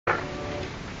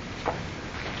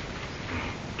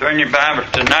Turn your Bibles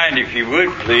tonight, if you would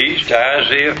please, to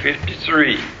Isaiah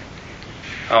 53.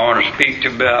 I want to speak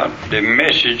about the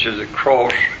message of the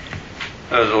cross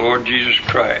of the Lord Jesus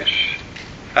Christ.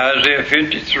 Isaiah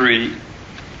 53,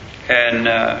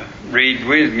 and read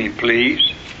with me,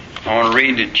 please. I want to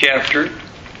read the chapter.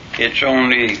 It's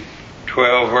only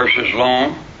 12 verses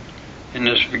long, and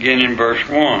let's begin in verse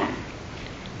 1.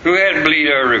 Who hath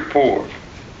believed our report,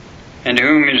 and to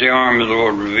whom is the arm of the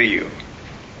Lord revealed?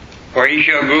 For he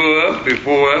shall grow up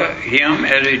before him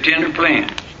as a tender plant,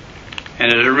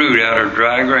 and as a root out of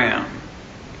dry ground.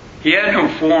 He had no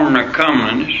form nor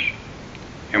comeliness,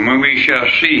 and when we shall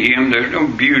see him, there is no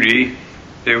beauty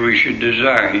that we should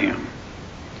desire him.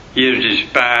 He is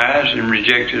despised and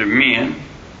rejected of men,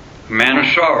 a man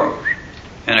of sorrows,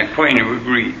 and acquainted with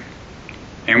grief.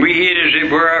 And we hid as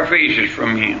it were our faces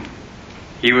from him.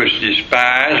 He was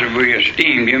despised, and we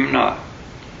esteemed him not.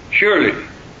 Surely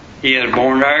he has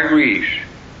borne our griefs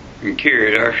and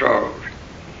carried our sorrows.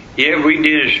 Yet we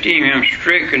did esteem him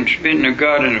stricken, smitten of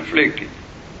God, and afflicted.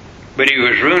 But he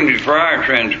was wounded for our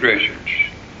transgressions.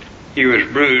 He was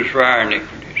bruised for our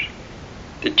iniquities.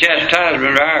 The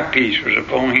chastisement of our peace was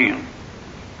upon him,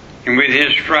 and with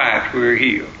his stripes we are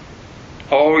healed.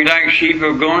 All we like sheep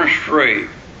have gone astray.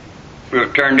 We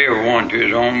have turned every one to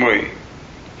his own way.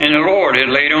 And the Lord had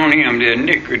laid on him the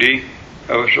iniquity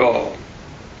of us all.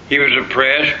 He was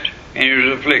oppressed, and he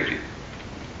was afflicted.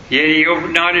 Yet he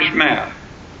opened not his mouth.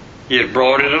 He is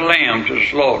brought as a lamb to the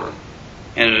slaughter,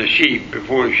 and as a sheep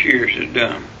before the shears is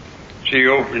dumb. So he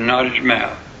opened not his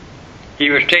mouth. He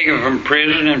was taken from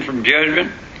prison and from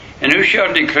judgment, and who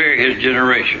shall declare his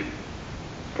generation?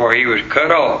 For he was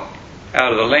cut off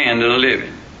out of the land of the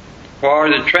living. For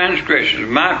the transgressions of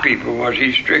my people was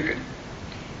he stricken.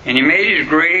 And he made his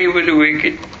grave with the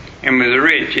wicked, and with the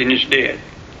rich in his debt,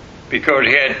 because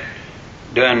he had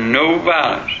done no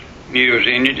violence, neither was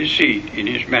any deceit in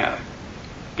his mouth.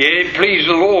 Yet it pleased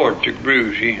the Lord to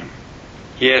bruise him.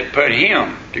 He hath put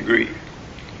him to grief.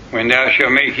 When thou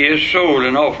shalt make his soul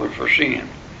an offering for sin,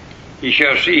 he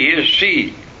shall see his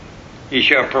seed. He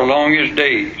shall prolong his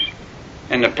days,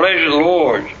 and the pleasure of the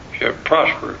Lord shall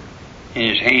prosper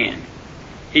in his hand.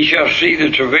 He shall see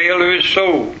the travail of his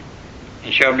soul,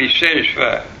 and shall be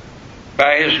satisfied.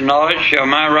 By his knowledge shall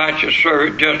my righteous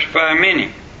servant justify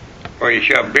many, for he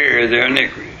shall bear their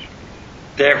iniquities.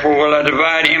 Therefore will I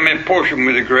divide him a portion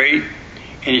with the great,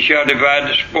 and he shall divide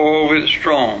the spoil with the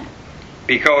strong,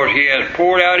 because he has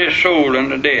poured out his soul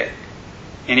unto death,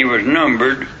 and he was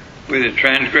numbered with the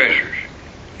transgressors.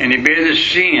 And he bare the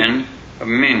sin of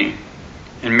many,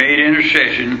 and made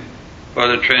intercession for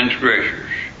the transgressors.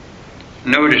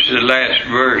 Notice the last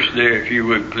verse there, if you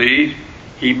would please.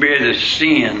 He bare the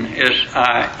sin,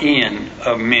 S-I-N,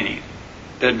 of many.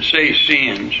 Doesn't say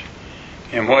sins.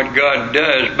 And what God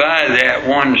does by that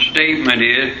one statement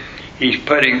is he's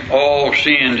putting all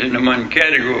sins into one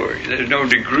category. There's no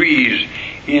degrees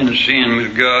in sin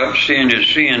with God. Sin is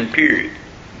sin, period.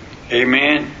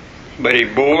 Amen? But he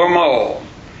bore them all.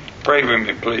 Pray with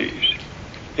me, please.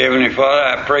 Heavenly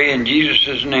Father, I pray in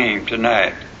Jesus' name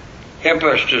tonight, help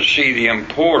us to see the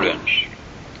importance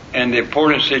and the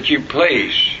importance that you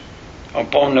place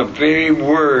upon the very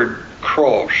word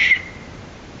cross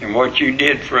and what you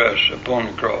did for us upon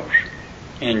the cross.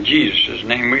 In Jesus'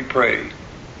 name we pray.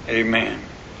 Amen.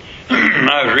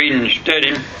 I was reading and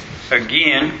studying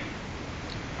again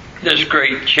this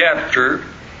great chapter,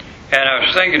 and I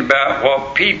was thinking about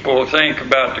what people think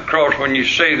about the cross when you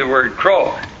say the word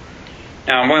cross.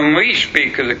 Now, when we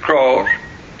speak of the cross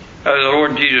of the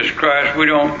Lord Jesus Christ, we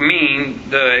don't mean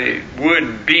the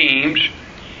wood beams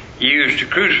used to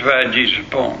crucify Jesus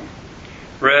upon.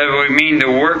 Rather, we mean the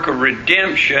work of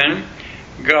redemption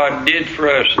God did for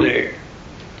us there.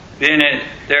 Then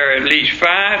there are at least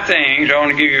 5 things I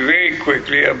want to give you very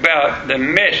quickly about the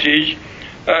message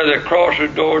of the cross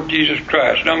of the Lord Jesus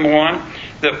Christ. Number 1,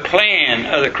 the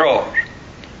plan of the cross.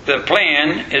 The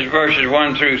plan is verses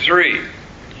 1 through 3.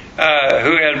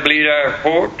 Who hath believed our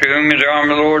report, to whom is the arm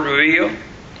of the Lord revealed?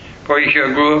 For he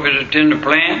shall grow up as a tender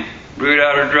plant, root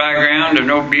out of dry ground, of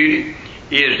no beauty.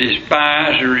 He is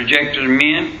despised and rejected of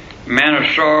men, a man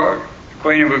of sorrow,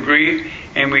 acquainted with grief.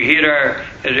 And we hid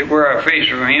as it were, our face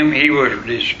from him. He was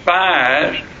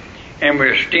despised, and we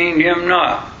esteemed him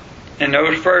not. In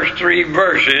those first 3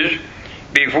 verses,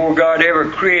 before God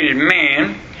ever created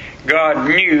man, God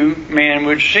knew man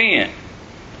would sin.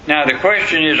 Now the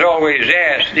question is always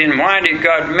asked, then why did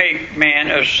God make man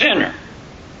a sinner?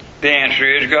 The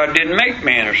answer is God didn't make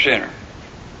man a sinner.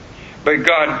 But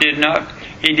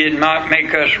He did not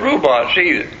make us robots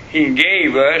either. He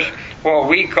gave us what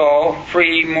we call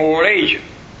free moral agent.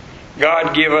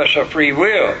 God gave us a free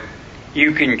will.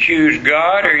 You can choose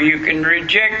God or you can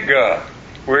reject God.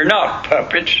 We're not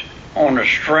puppets on a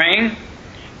string,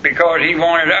 because He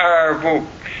wanted our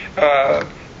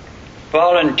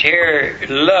voluntary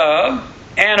love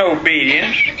and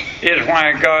obedience is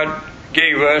why God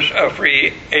gave us a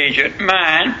free agent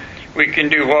mind. We can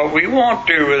do what we want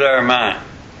to with our mind.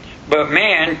 But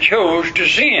man chose to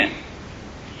sin.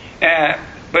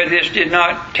 But this did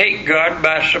not take God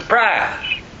by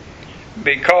surprise,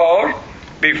 because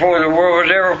before the world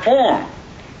was ever formed,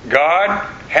 God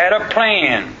had a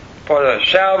plan for the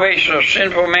salvation of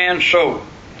sinful man's soul.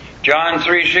 John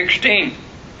 3:16,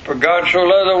 for God so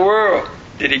loved the world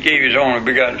that He gave His only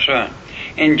begotten Son.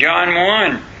 In John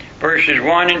 1, verses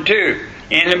 1 and 2,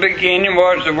 in the beginning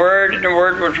was the Word, and the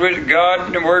Word was with God,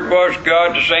 and the Word was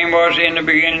God, the same was in the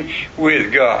beginning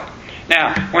with God.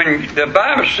 Now, when the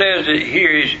Bible says that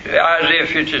here, Isaiah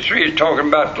 53 is talking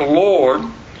about the Lord,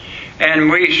 and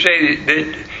we say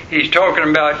that He's talking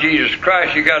about Jesus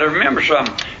Christ, you got to remember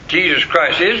something. Jesus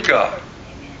Christ is God.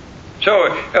 So,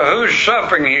 who's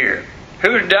suffering here?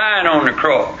 Who's dying on the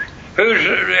cross? Who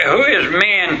is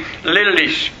man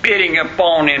literally spitting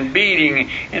upon and beating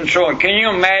and so on? Can you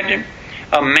imagine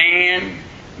a man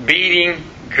beating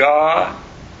God?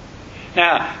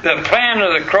 Now, the plan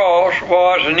of the cross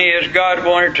was and is God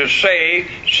wanted to save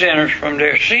sinners from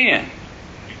their sin.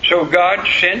 So God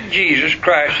sent Jesus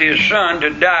Christ, His Son, to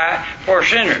die for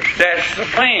sinners. That's the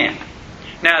plan.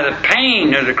 Now, the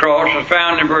pain of the cross is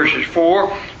found in verses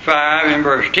 4, 5, and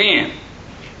verse 10.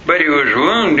 But He was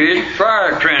wounded for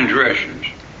our transgressions.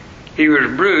 He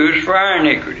was bruised for our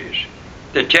iniquities.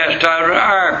 The chastisement of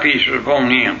our peace was upon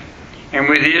Him, and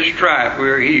with His stripe we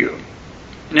are healed.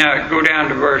 Now, go down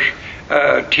to verse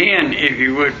 10, if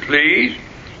you would, please.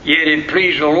 Yet it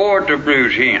pleased the Lord to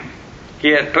bruise Him. He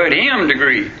hath put Him to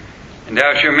grief. And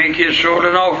thou shalt make His soul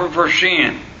an offering for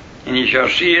sin. And He shall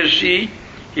see His seed.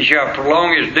 He shall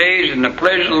prolong His days, and the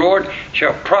pleasure of the Lord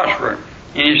shall prosper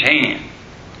in His hand.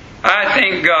 I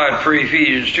thank God for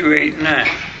Ephesians 2, 8, and 9.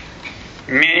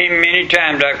 Many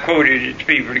times I've quoted it to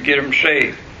people to get them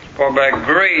saved. For by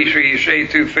grace are you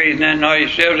saved through faith, and that not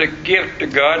yourselves, a gift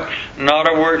of God,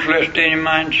 not of works, lest any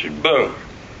man should boast.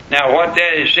 Now, what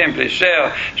that is simply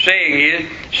saying is,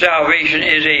 salvation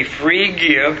is a free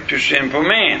gift to sinful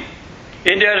man.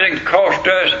 It doesn't cost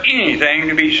us anything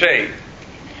to be saved.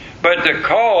 But it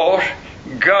cost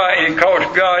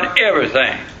God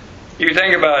everything. You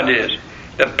think about this.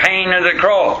 The pain of the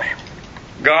cross.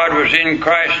 God was in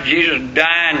Christ Jesus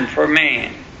dying for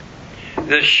man.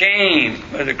 The shame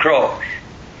of the cross.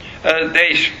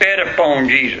 They spat upon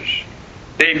Jesus.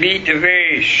 They beat the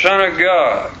very Son of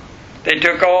God. They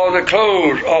took all the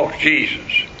clothes off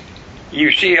Jesus.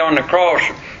 You see on the cross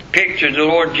pictured the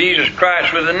Lord Jesus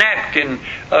Christ with a napkin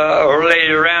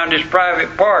laid around His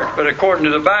private parts. But according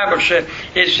to the Bible,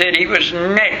 it said He was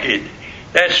naked.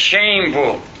 That's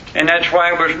shameful. And that's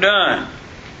why it was done.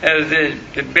 The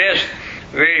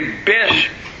very best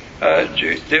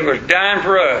that was dying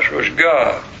for us was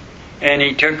God. And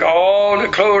He took all the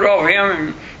clothes off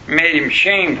Him and made Him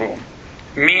shameful.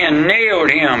 Men nailed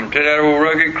Him to that old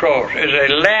rugged cross as they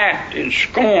laughed and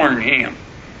scorned Him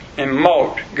and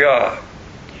mocked God.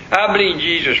 I believe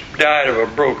Jesus died of a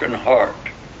broken heart.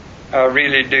 I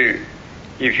really do.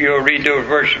 If you'll read those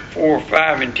verses 4,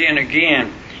 5, and 10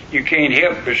 again, you can't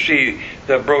help but see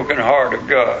the broken heart of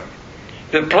God.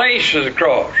 The place of the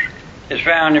cross is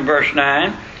found in verse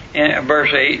 9, and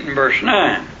verse 8 and verse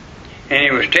 9. And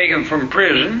He was taken from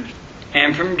prison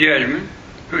and from judgment.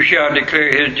 Who shall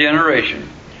declare His generation?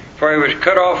 For He was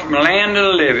cut off from the land of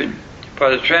the living. For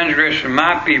the transgression of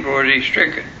my people was He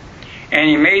stricken. And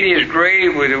He made His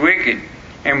grave with the wicked,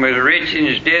 and with the rich in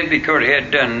His death, because He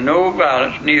had done no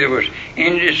violence, neither was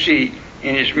any deceit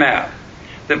in His mouth.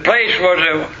 The place was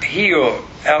a hill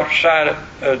outside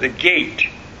of the gate.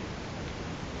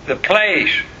 The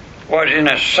place was in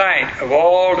a sight of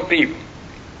all the people.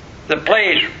 The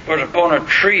place was upon a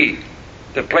tree,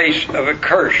 the place of a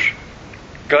curse.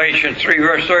 Galatians 3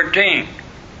 verse 13.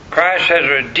 Christ has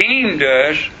redeemed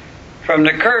us from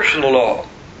the curse of the law,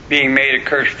 being made a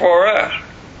curse for us.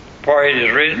 For it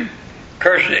is written,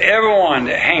 cursed is everyone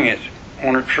that hangeth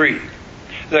on a tree.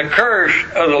 The curse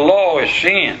of the law is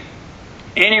sin.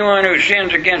 Anyone who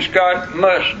sins against God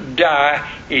must die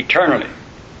eternally.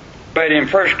 But in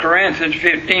 1 Corinthians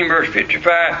 15 verse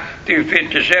 55 through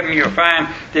 57, you'll find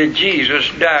that Jesus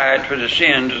died for the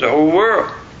sins of the whole world.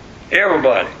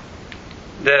 Everybody.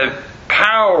 The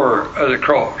power of the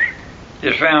cross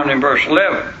is found in verse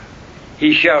 11.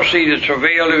 He shall see the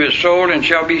travail of his soul and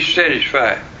shall be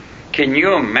satisfied. Can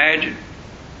you imagine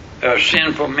a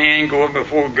sinful man going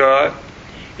before God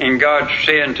And God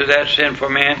saying to that sinful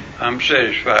man, I'm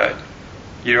satisfied.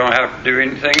 You don't have to do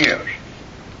anything else.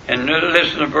 And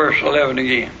listen to verse 11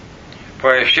 again.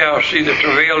 For he shall see the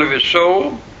travail of his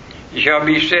soul, he shall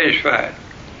be satisfied.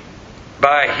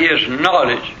 By his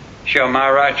knowledge shall my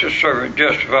righteous servant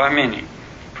justify many,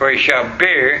 for he shall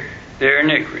bear their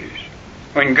iniquities.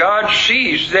 When God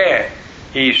sees that,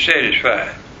 he is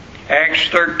satisfied. Acts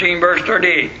 13 verse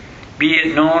 38. Be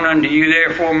it known unto you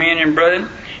therefore, men and brethren,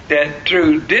 that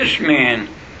through this man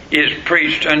is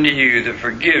preached unto you the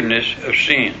forgiveness of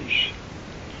sins.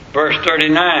 Verse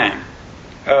 39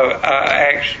 of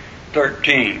Acts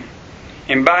 13.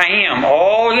 And by him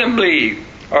all that believe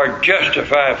are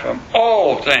justified from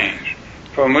all things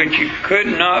from which you could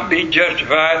not be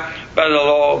justified by the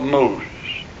law of Moses.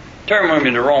 Turn with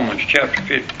me to Romans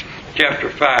chapter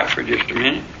 5 for just a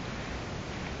minute.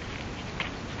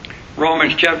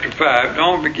 Romans chapter 5,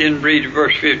 don't begin to read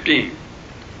verse 15.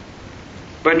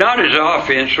 But not as the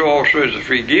offense, so also as the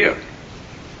free gift.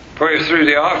 For if through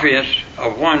the offense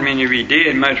of one many be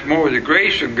dead, much more the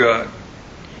grace of God,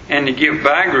 and the gift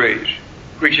by grace,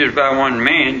 which is by one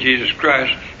man, Jesus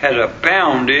Christ, has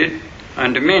abounded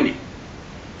unto many.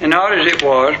 And not as it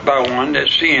was by one that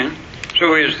sinned,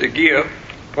 so is the gift,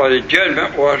 for the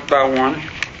judgment was by one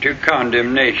to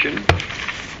condemnation.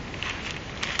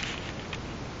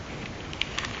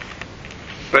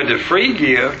 But the free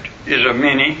gift is of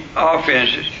many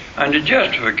offenses unto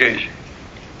justification.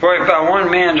 For if by one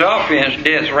man's offense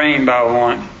death reigned by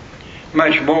one,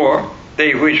 much more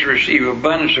they which receive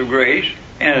abundance of grace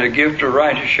and the gift of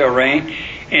righteousness shall reign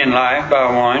in life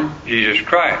by one, Jesus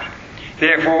Christ.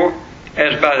 Therefore,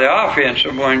 as by the offense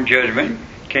of one judgment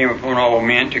came upon all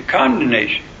men to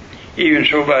condemnation, even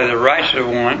so by the righteousness of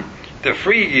one the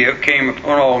free gift came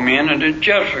upon all men unto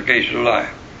justification of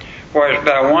life. For as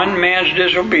by one man's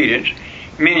disobedience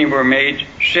many were made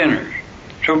sinners,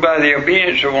 so by the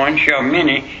obedience of one shall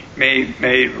many be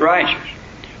made righteous.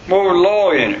 More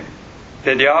law in it,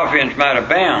 that the offense might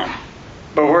abound.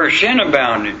 But where sin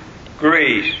abounded,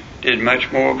 grace did much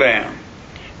more abound.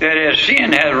 That as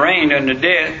sin hath reigned unto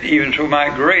death, even so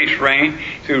might grace reign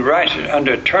through righteousness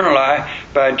unto eternal life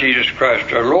by Jesus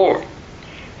Christ our Lord.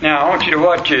 Now I want you to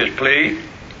watch this, please.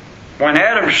 When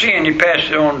Adam sinned, he passed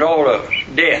it on to all of us,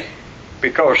 death,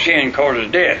 because sin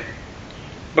causes death.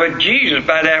 But Jesus,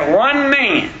 by that one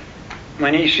man,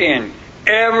 when he sinned,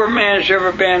 every man that's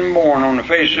ever been born on the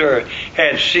face of the earth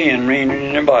had sin reigning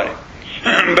in their body.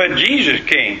 But Jesus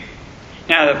came.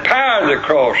 Now the power of the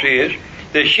cross is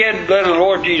the shed blood of the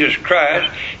Lord Jesus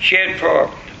Christ, shed for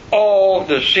all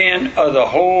the sin of the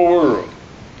whole world.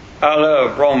 I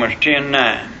love Romans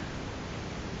 10:9.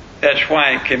 That's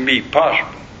why it can be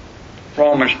possible.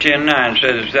 Romans 10:9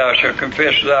 says, if thou shalt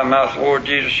confess with thy mouth the Lord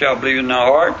Jesus, shalt believe in thy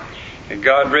heart that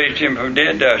God raised him from the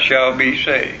dead, thou shalt be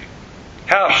saved.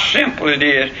 How simple it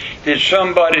is that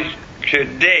somebody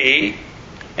today,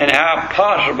 and how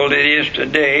possible it is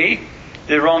today,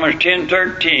 that Romans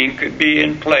 10:13 could be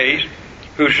in place.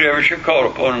 Whosoever shall call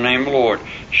upon the name of the Lord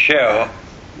shall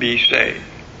be saved.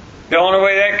 The only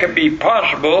way that could be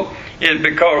possible is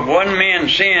because one man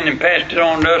sinned and passed it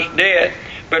on to us death,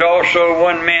 but also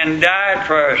one man died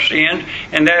for our sins,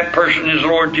 and that person is the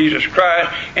Lord Jesus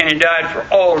Christ, and he died for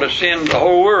all the sins of the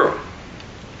whole world.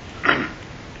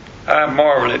 I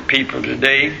marvel at people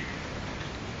today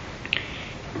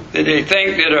that they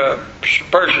think that a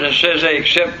person that says they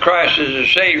accept Christ as a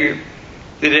Savior,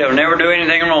 that they'll never do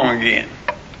anything wrong again.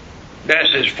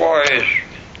 That's as far as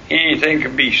anything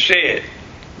can be said,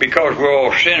 because we're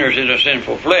all sinners in a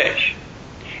sinful flesh.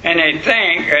 And they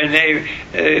think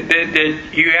that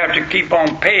you have to keep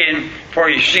on paying for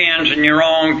your sins and your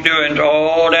wrongdoings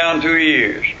all down through the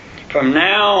years. From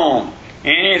now on,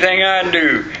 anything I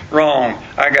do wrong,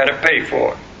 I got to pay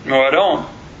for it. No, I don't.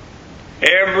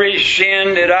 Every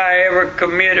sin that I ever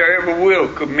commit or ever will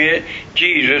commit,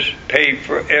 Jesus paid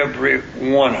for every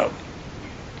one of them.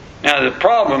 Now the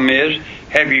problem is,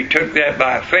 have you took that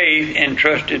by faith and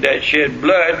trusted that shed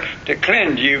blood to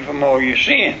cleanse you from all your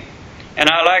sin? And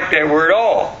I like that word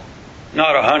all,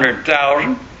 not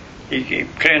 100,000. He can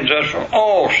cleanse us from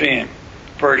all sin.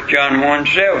 1 John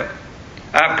 1:7.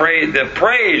 I pray the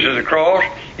praise of the cross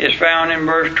is found in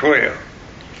verse 12.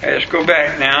 Let's go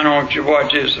back now, and I want you to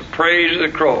watch this, the praise of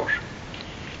the cross.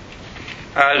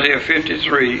 Isaiah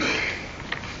 53.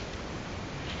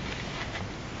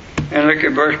 And look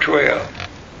at verse 12.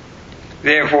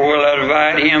 Therefore will I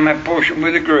divide him a portion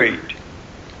with the great.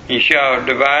 He shall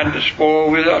divide the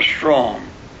spoil with the strong,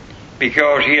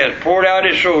 because he has poured out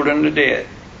his soul unto death.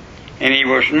 And he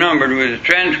was numbered with the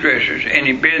transgressors, and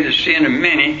he bare the sin of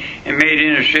many, and made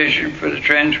intercession for the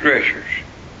transgressors.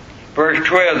 Verse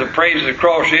 12, the praise of the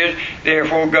cross is,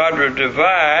 therefore God will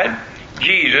divide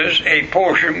Jesus a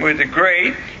portion with the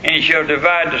great, and he shall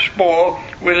divide the spoil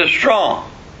with the strong.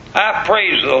 I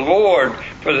praise the Lord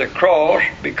for the cross,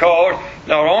 because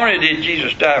not only did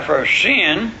Jesus die for our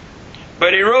sin,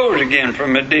 but he rose again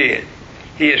from the dead.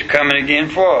 He is coming again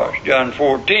for us. John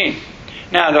 14.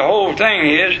 Now the whole thing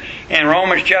is in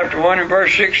Romans chapter 1 and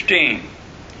verse 16.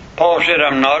 Paul said,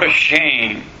 I'm not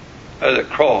ashamed of the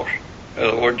cross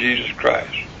of the Lord Jesus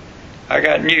Christ. I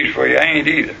got news for you. I ain't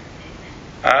either.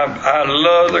 I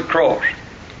love the cross.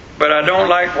 But I don't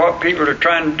like what people are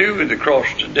trying to do with the cross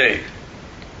today.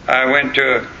 I went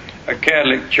to a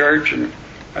Catholic church, and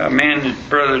a man's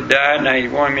brother died. Now he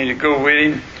wanted me to go with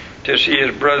him to see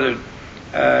his brother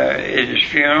at his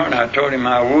funeral, and I told him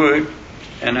I would.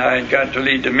 And I had got to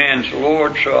lead the man to the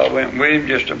Lord, so I went with him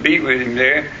just to be with him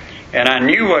there. And I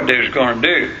knew what they was going to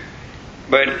do.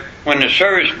 But when the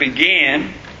service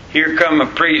began, here come a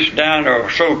priest down, or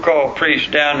a so-called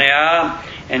priest down the aisle,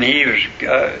 and he was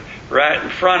right in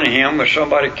front of him with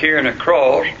somebody carrying a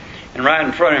cross, and right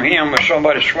in front of him was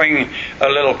somebody swinging a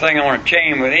little thing on a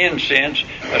chain with incense,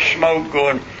 a smoke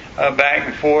going back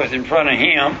and forth in front of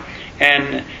him.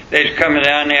 And they was coming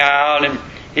down the aisle, and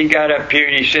he got up here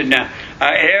and he said, now,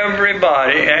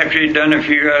 everybody, after he'd done a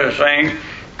few other things,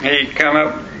 he'd come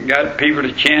up and got people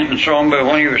to chant and so on, but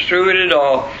when he was through with it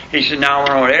all, he said, now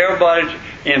I want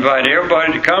invite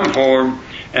everybody to come forward,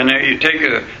 and you take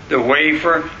the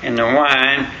wafer and the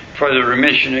wine for the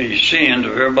remission of your sins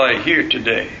of everybody here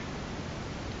today.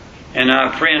 And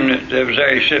our friend that was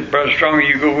there, he said, Brother Straughn,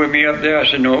 you go with me up there? I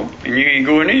said, no, and you ain't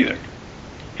going either.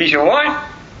 He said, what?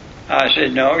 I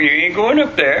said, no, you ain't going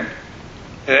up there.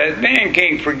 That man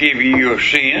can't forgive you your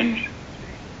sins.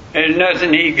 There's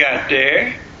nothing he got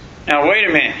there. Now, wait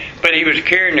a minute. But he was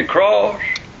carrying the cross,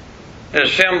 the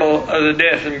symbol of the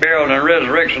death and burial and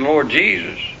resurrection of the Lord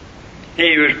Jesus.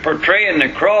 He was portraying the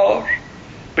cross,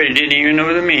 but he didn't even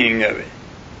know the meaning of it.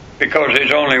 Because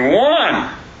there's only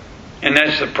one, and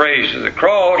that's the praise of the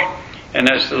cross, and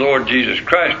that's the Lord Jesus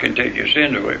Christ can take your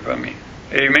sins away from you.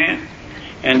 Amen?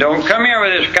 And don't come here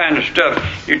with this kind of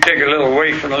stuff. You take a little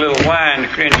wafer and a little wine to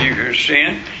cleanse you of your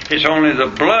sin. It's only the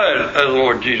blood of the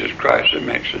Lord Jesus Christ that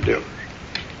makes a difference.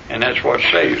 And that's what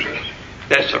saves us.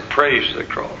 That's the praise of the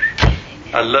cross.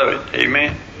 I love it.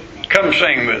 Amen? Come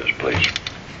sing with us, please.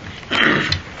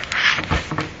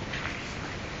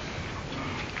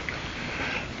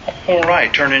 All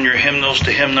right, turn in your hymnals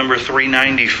to hymn number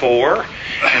 394.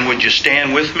 And would you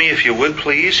stand with me, if you would,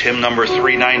 please? Hymn number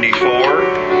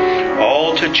 394.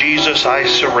 All to Jesus I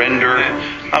surrender.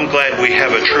 I'm glad we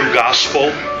have a true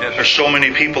gospel. There's so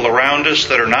many people around us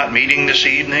that are not meeting this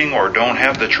evening or don't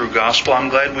have the true gospel. I'm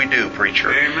glad we do,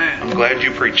 preacher. Amen. I'm glad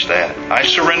you preached that. I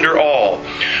surrender all.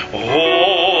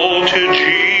 All to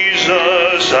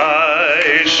Jesus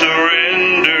I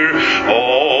surrender.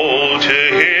 All to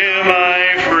Him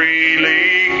I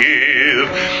freely give.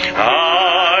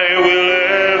 I will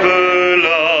ever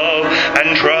love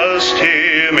and trust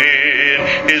Him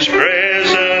in His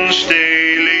presence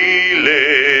daily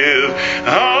live.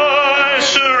 I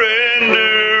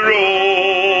surrender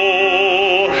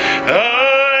all.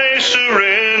 I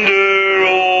surrender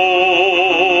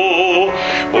all.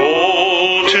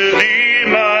 All to Thee,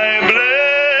 my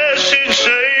blessed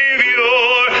Savior.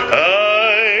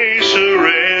 I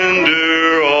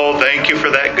surrender all. Thank you for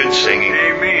that good singing.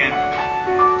 Amen.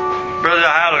 Brother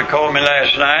Howler called me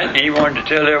last night, and he wanted to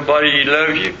tell everybody he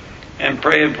loves you and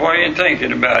praying for you and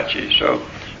thinking about you. So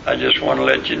I just want to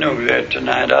let you know that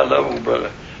tonight. I love old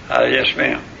brother. Yes,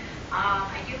 ma'am.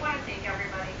 I do want to thank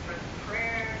everybody for the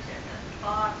prayers and the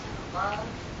thoughts and the love,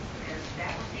 because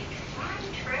that was a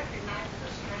trying trip and not the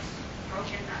stress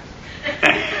broken nuts.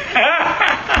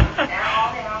 That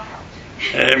all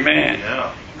helped. Amen.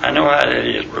 Yeah. I know how that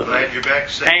is, brother. Glad you're back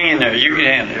safe. Hang in there. You can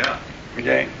handle it. Yeah.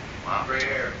 Okay? My gray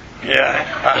hair.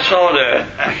 Yeah, I saw that.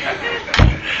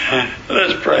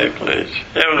 Let's pray, please.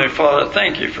 Heavenly Father,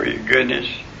 thank you for your goodness.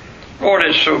 Lord,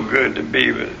 it's so good to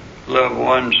be with loved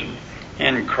ones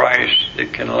in Christ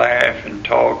that can laugh and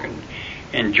talk and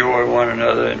enjoy one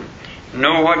another and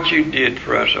know what you did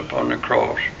for us upon the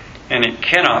cross. And it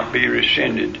cannot be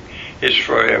rescinded. It's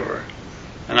forever.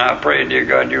 And I pray, dear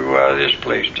God, you go out of this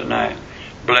place tonight.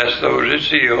 Bless those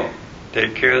that's ill.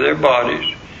 Take care of their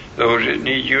bodies. Those that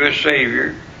need you as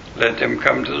Savior, let them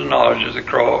come to the knowledge of the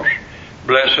cross.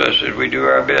 Bless us as we do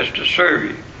our best to serve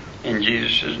you. In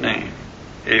Jesus' name,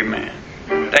 amen.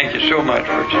 Thank you so much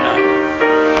for tonight.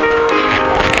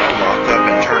 Lock up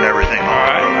and turn everything All off.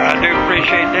 right, I do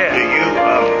appreciate that. Do you,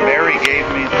 Mary gave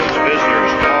me those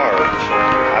visitors' cards.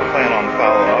 I plan on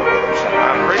following up with them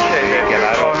sometime. I appreciate that.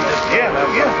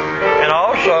 Yeah,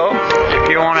 also, if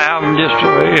you want to have them just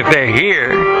if they're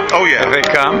here, Oh, yeah. if they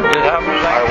come, just have them sing.